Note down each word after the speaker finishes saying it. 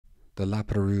The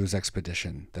Lapérouse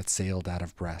expedition that sailed out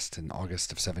of Brest in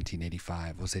August of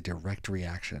 1785 was a direct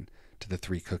reaction to the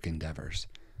three Cook endeavors,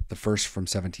 the first from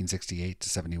 1768 to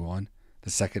 71,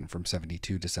 the second from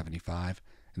 72 to 75,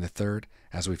 and the third,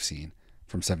 as we've seen,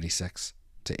 from 76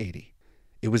 to 80.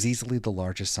 It was easily the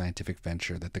largest scientific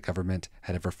venture that the government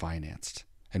had ever financed,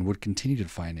 and would continue to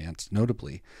finance,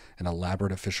 notably an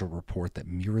elaborate official report that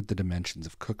mirrored the dimensions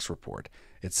of Cook's report,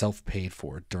 itself paid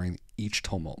for during each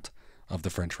tumult of the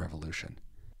French Revolution.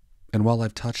 And while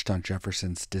I've touched on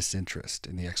Jefferson's disinterest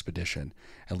in the expedition,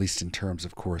 at least in terms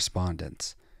of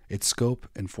correspondence, its scope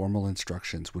and formal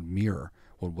instructions would mirror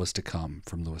what was to come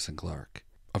from Lewis and Clark.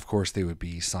 Of course, they would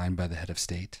be signed by the head of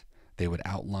state. They would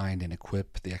outline and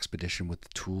equip the expedition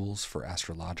with tools for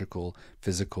astrological,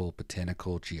 physical,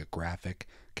 botanical, geographic,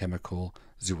 chemical,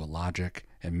 zoologic,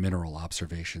 and mineral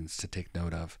observations to take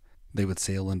note of. They would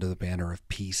sail under the banner of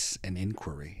peace and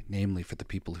inquiry, namely for the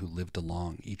people who lived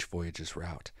along each voyage's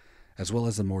route, as well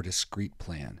as a more discreet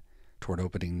plan toward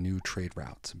opening new trade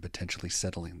routes and potentially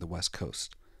settling the west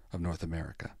coast of North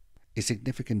America. A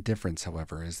significant difference,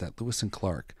 however, is that Lewis and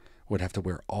Clark would have to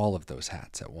wear all of those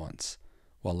hats at once,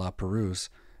 while Lapérouse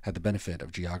had the benefit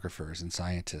of geographers and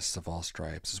scientists of all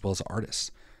stripes, as well as artists,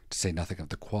 to say nothing of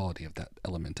the quality of that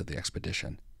element of the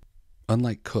expedition.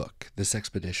 Unlike Cook, this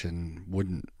expedition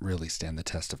wouldn't really stand the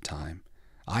test of time.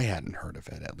 I hadn't heard of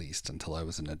it, at least, until I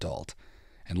was an adult,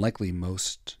 and likely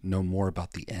most know more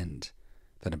about the end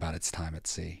than about its time at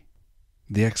sea.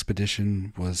 The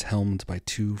expedition was helmed by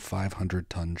two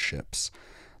 500-ton ships,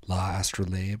 La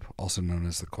Astrolabe, also known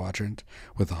as the Quadrant,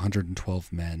 with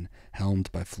 112 men,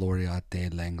 helmed by Floreat de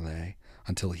Langlais,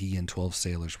 until he and 12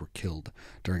 sailors were killed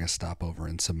during a stopover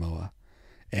in Samoa,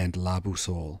 and La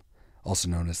Boussole, also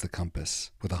known as the Compass,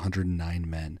 with 109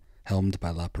 men, helmed by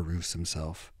Lapérouse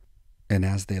himself. And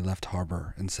as they left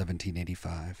harbor in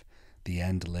 1785, the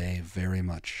end lay very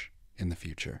much in the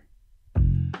future.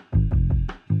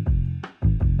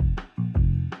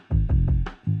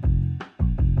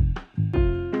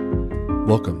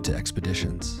 Welcome to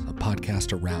Expeditions, a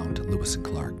podcast around Lewis and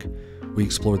Clark. We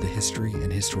explore the history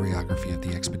and historiography of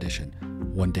the expedition,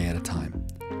 one day at a time.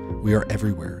 We are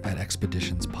everywhere at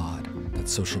Expeditions Pod.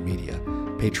 That's social media,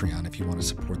 Patreon if you want to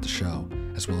support the show,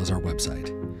 as well as our website.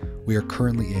 We are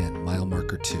currently in mile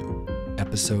marker 2,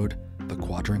 episode The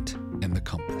Quadrant and the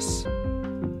Compass.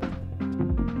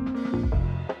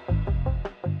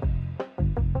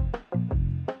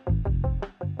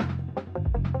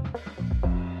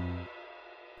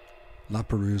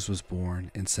 Lapérouse was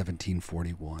born in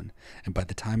 1741, and by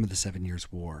the time of the 7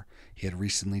 Years' War, he had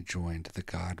recently joined the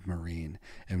Garde Marine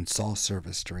and saw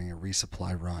service during a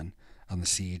resupply run on the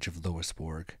siege of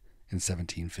Louisbourg in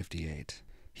 1758.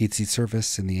 He'd see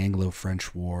service in the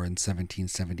Anglo-French War in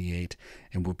 1778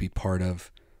 and would be part of,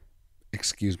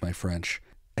 excuse my French,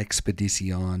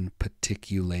 Expédition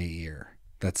Particulière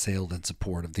that sailed in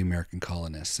support of the American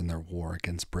colonists in their war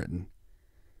against Britain.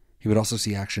 He would also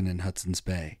see action in Hudson's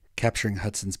Bay, capturing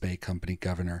Hudson's Bay Company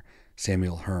Governor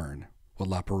Samuel Hearne, what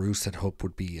Lapérouse had hoped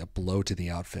would be a blow to the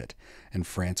outfit, and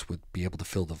France would be able to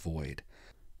fill the void.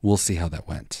 We'll see how that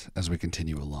went as we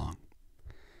continue along.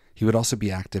 He would also be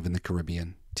active in the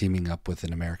Caribbean, teaming up with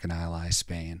an American ally,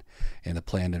 Spain, in a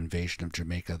planned invasion of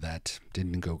Jamaica that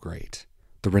didn't go great.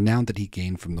 The renown that he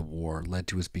gained from the war led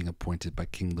to his being appointed by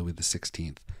King Louis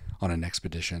XVI on an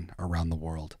expedition around the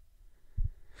world.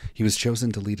 He was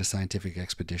chosen to lead a scientific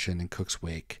expedition in Cook's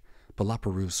wake, but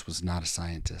Lapérouse was not a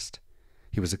scientist.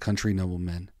 He was a country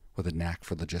nobleman with a knack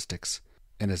for logistics,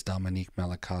 and as Dominique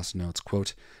Malacasse notes,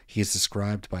 quote, he is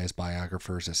described by his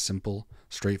biographers as simple,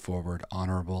 straightforward,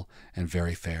 honorable, and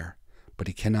very fair, but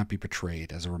he cannot be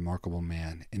portrayed as a remarkable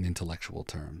man in intellectual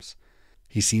terms.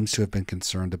 He seems to have been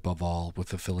concerned above all with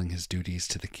fulfilling his duties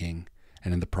to the king,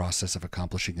 and in the process of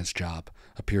accomplishing his job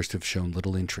appears to have shown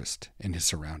little interest in his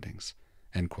surroundings.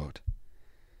 End quote.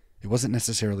 It wasn't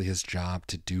necessarily his job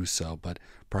to do so, but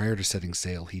prior to setting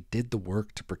sail, he did the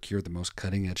work to procure the most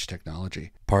cutting-edge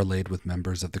technology, parlayed with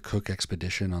members of the Cook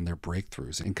expedition on their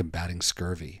breakthroughs in combating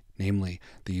scurvy, namely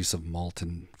the use of malt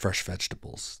and fresh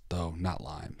vegetables, though not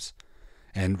limes,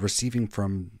 and receiving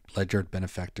from Ledyard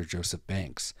benefactor Joseph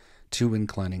Banks 2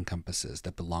 inclining compasses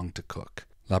that belonged to Cook.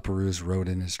 Lapérouse wrote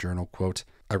in his journal, quote,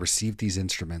 I received these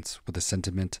instruments with a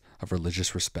sentiment of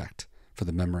religious respect for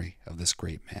the memory of this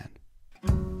great man.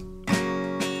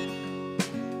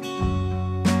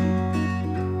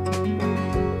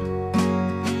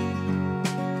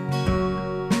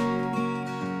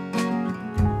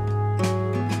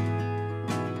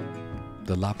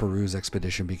 The Lapérouse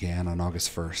expedition began on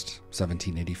August 1st,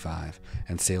 1785,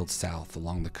 and sailed south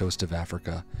along the coast of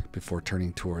Africa before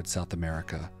turning towards South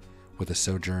America, with a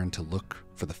sojourn to look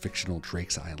for the fictional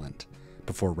Drake's Island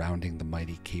before rounding the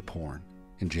mighty Cape Horn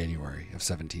in January of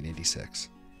 1786.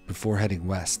 Before heading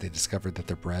west, they discovered that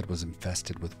their bread was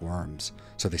infested with worms,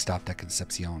 so they stopped at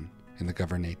Concepcion in the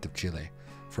Governorate of Chile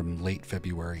from late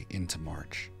February into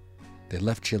March. They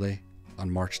left Chile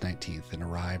on March 19th and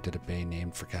arrived at a bay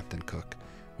named for Captain Cook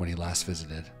when he last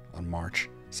visited on March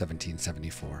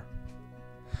 1774.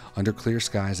 Under clear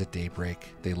skies at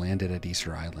daybreak, they landed at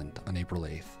Easter Island on April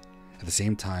 8th, at the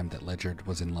same time that Ledyard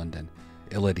was in London,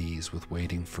 ill at ease with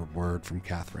waiting for word from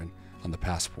Catherine on the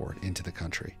passport into the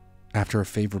country. After a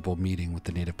favorable meeting with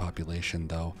the native population,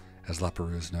 though, as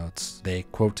Lapérouse notes, they,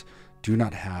 quote, do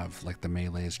not have, like the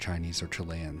Malays, Chinese, or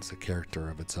Chileans, a character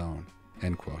of its own,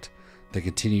 end quote. They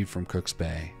continued from Cook's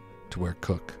Bay to where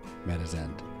Cook met his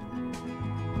end.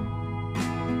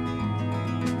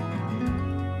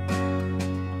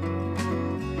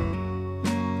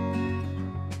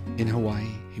 In Hawaii,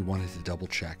 he wanted to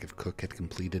double-check if Cook had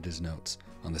completed his notes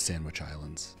on the Sandwich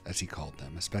Islands, as he called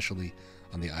them, especially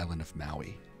on the island of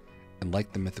Maui, and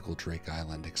like the mythical Drake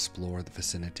Island, explore the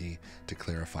vicinity to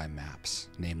clarify maps,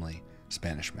 namely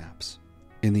Spanish maps.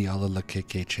 In the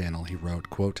Alalakeke channel, he wrote,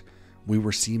 quote, we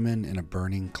were seamen in a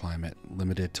burning climate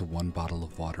limited to 1 bottle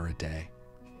of water a day.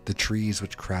 The trees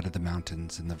which crowded the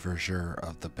mountains and the verdure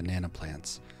of the banana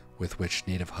plants with which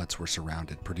native huts were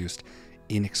surrounded produced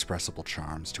inexpressible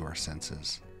charms to our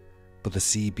senses. But the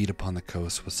sea beat upon the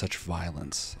coast with such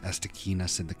violence as to keen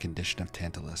us in the condition of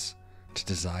Tantulus, to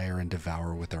desire and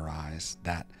devour with our eyes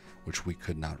that which we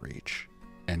could not reach.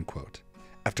 End quote.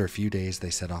 After a few days, they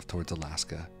set off towards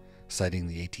Alaska, sighting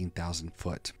the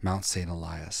 18,000-foot Mount St.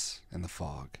 Elias in the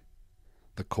fog.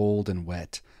 The cold and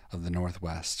wet of the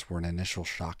northwest were an initial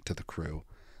shock to the crew,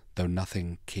 though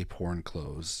nothing Cape Horn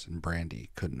clothes and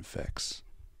brandy couldn't fix.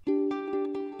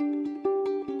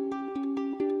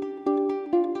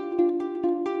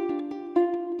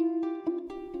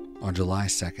 On July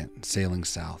 2nd, sailing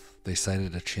south, they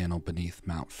sighted a channel beneath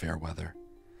Mount Fairweather.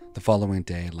 The following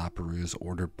day, Lapérouse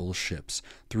ordered bull ships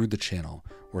through the channel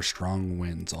where strong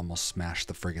winds almost smashed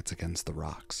the frigates against the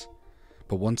rocks.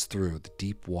 But once through the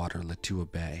deep water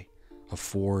Lituya Bay, a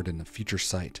ford and a future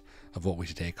site of what we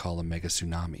today call a mega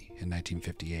tsunami in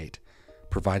 1958,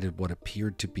 provided what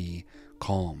appeared to be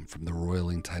calm from the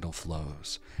roiling tidal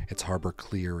flows, its harbor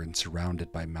clear and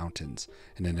surrounded by mountains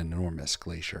and an enormous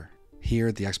glacier.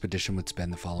 Here, the expedition would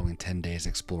spend the following 10 days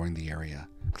exploring the area,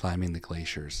 climbing the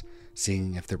glaciers,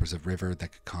 seeing if there was a river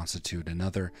that could constitute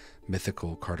another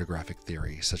mythical cartographic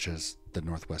theory, such as the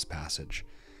Northwest Passage.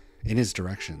 In his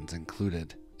directions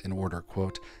included, in order,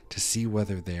 quote, to see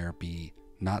whether there be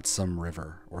not some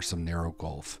river or some narrow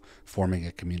gulf forming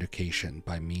a communication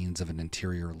by means of an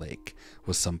interior lake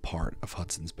with some part of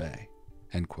Hudson's Bay,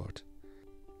 end quote.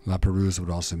 Lapérouse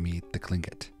would also meet the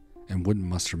Tlingit, and wouldn't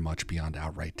muster much beyond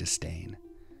outright disdain.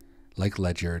 Like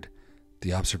Ledyard,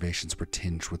 the observations were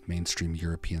tinged with mainstream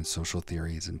European social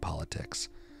theories and politics,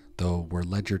 though where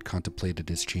Ledyard contemplated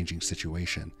his changing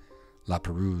situation,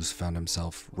 Lapérouse found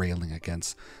himself railing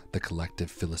against the collective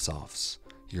philosophes,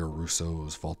 your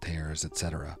Rousseaus, Voltaires,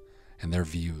 etc., and their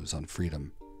views on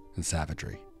freedom and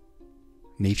savagery.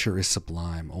 Nature is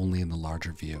sublime only in the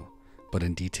larger view, but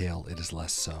in detail it is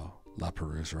less so,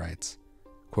 Lapérouse writes.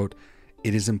 Quote,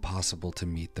 it is impossible to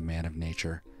meet the man of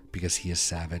nature because he is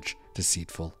savage,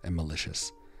 deceitful, and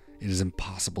malicious. It is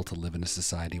impossible to live in a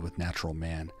society with natural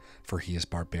man, for he is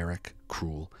barbaric,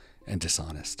 cruel, and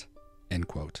dishonest. End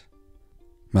quote.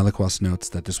 Mallequas notes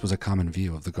that this was a common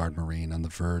view of the Garde Marine on the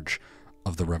verge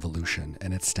of the revolution,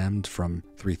 and it stemmed from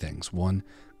 3 things. 1,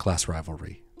 class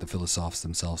rivalry. The philosophes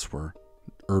themselves were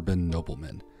urban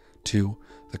noblemen. 2,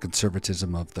 the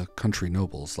conservatism of the country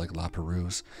nobles like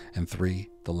Lapérouse, and 3,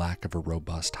 the lack of a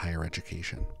robust higher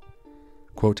education.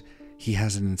 Quote, he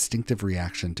has an instinctive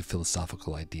reaction to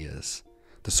philosophical ideas,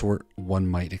 the sort one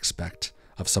might expect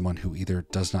of someone who either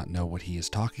does not know what he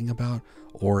is talking about,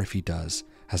 or if he does,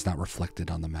 has not reflected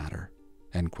on the matter.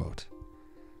 End quote.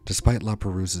 Despite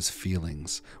Lapérouse's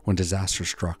feelings, when disaster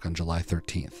struck on July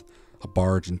 13th, a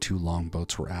barge and 2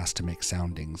 longboats were asked to make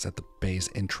soundings at the bay's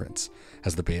entrance,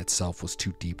 as the bay itself was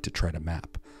too deep to try to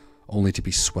map, only to be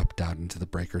swept out into the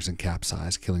breakers and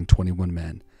capsize, killing 21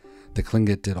 men. The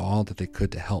Tlingit did all that they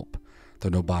could to help, though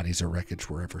no bodies or wreckage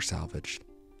were ever salvaged.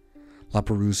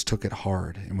 Lapérouse took it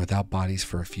hard, and without bodies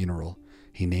for a funeral,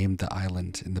 he named the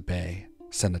island in the bay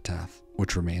Cenotaph,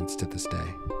 which remains to this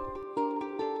day.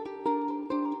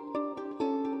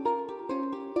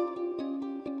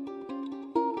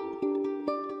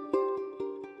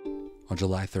 On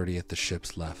July 30th, the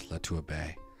ships left Lituya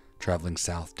Bay, traveling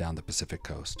south down the Pacific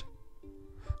coast.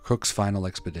 Cook's final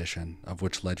expedition, of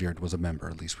which Ledyard was a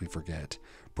member, lest we forget,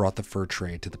 brought the fur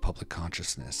trade to the public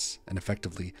consciousness and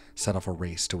effectively set off a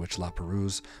race to which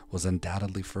Lapérouse was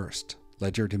undoubtedly first.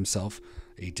 Ledyard himself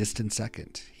a distant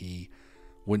second. He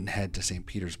wouldn't head to St.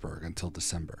 Petersburg until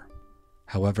December.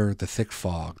 However, the thick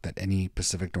fog that any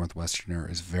Pacific Northwesterner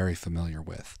is very familiar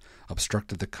with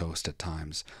obstructed the coast at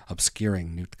times,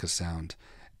 obscuring Nootka Sound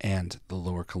and the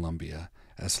lower Columbia,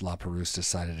 as Lapérouse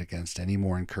decided against any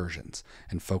more incursions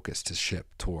and focused his ship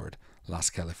toward Las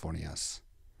Californias.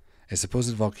 A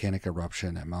supposed volcanic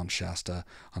eruption at Mount Shasta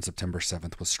on September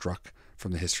 7th was struck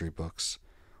from the history books,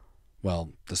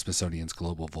 the Smithsonian's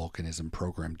Global Volcanism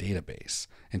Program database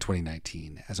in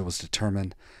 2019, as it was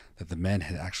determined that the men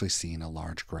had actually seen a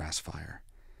large grass fire.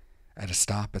 At a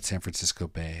stop at San Francisco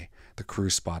Bay, the crew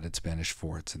spotted Spanish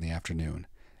forts in the afternoon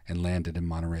and landed in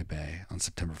Monterey Bay on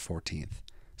September 14th,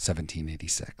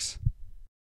 1786.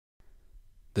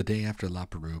 The day after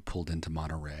Lapérouse pulled into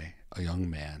Monterey, a young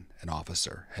man, an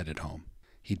officer, headed home.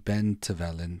 He'd been to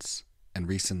Valence and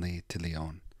recently to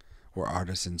Lyon, where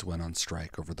artisans went on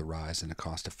strike over the rise in the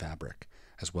cost of fabric,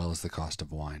 as well as the cost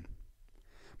of wine.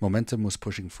 Momentum was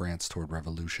pushing France toward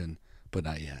revolution, but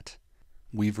not yet.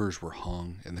 Weavers were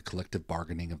hung, and the collective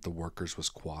bargaining of the workers was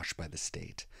quashed by the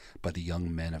state, by the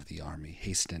young men of the army,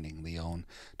 hastening Lyon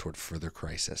toward further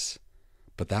crisis.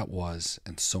 But that was,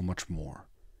 and so much more,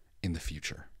 in the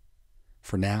future.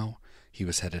 For now, he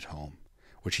was headed home,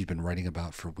 which he'd been writing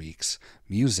about for weeks,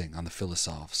 musing on the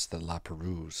philosophes that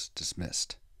Lapérouse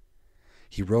dismissed.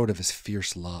 He wrote of his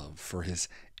fierce love for his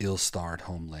ill-starred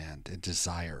homeland and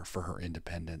desire for her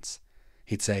independence.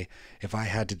 He'd say, "If I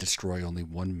had to destroy only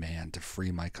one man to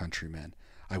free my countrymen,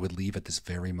 I would leave at this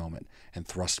very moment and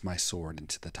thrust my sword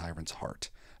into the tyrant's heart,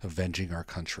 avenging our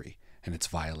country and its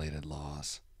violated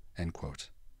laws." End quote.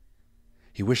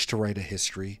 He wished to write a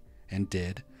history, and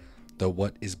did, though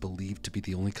what is believed to be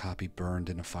the only copy burned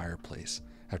in a fireplace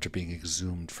after being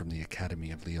exhumed from the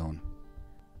Academy of Lyon.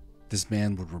 This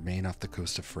man would remain off the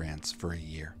coast of France for a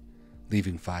year,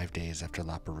 leaving 5 days after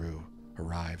Lapérouse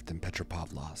arrived in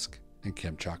Petropavlovsk in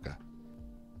Kamchatka.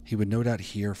 He would no doubt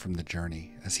hear from the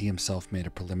journey, as he himself made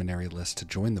a preliminary list to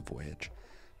join the voyage,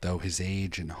 though his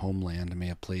age and homeland may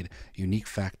have played unique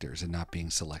factors in not being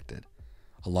selected,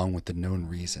 along with the known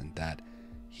reason that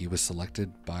he was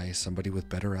selected by somebody with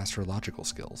better astrological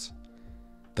skills,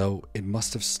 though it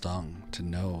must have stung to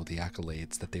know the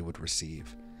accolades that they would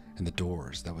receive and the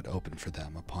doors that would open for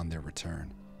them upon their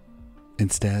return.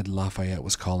 Instead, Lafayette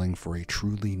was calling for a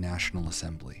truly national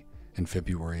assembly in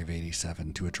February of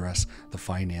 '87 to address the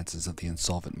finances of the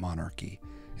insolvent monarchy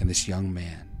and this young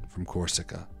man from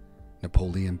Corsica,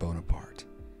 Napoleon Bonaparte.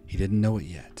 He didn't know it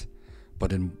yet,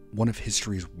 but in one of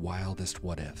history's wildest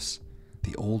what-ifs,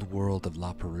 the old world of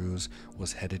Lapérouse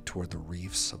was headed toward the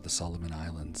reefs of the Solomon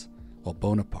Islands, while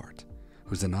Bonaparte,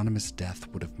 whose anonymous death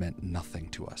would have meant nothing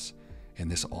to us in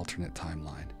this alternate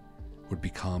timeline, would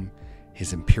become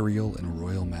His Imperial and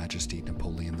Royal Majesty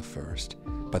Napoleon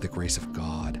I, by the grace of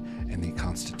God and the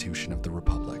Constitution of the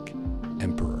Republic,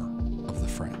 Emperor of the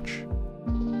French.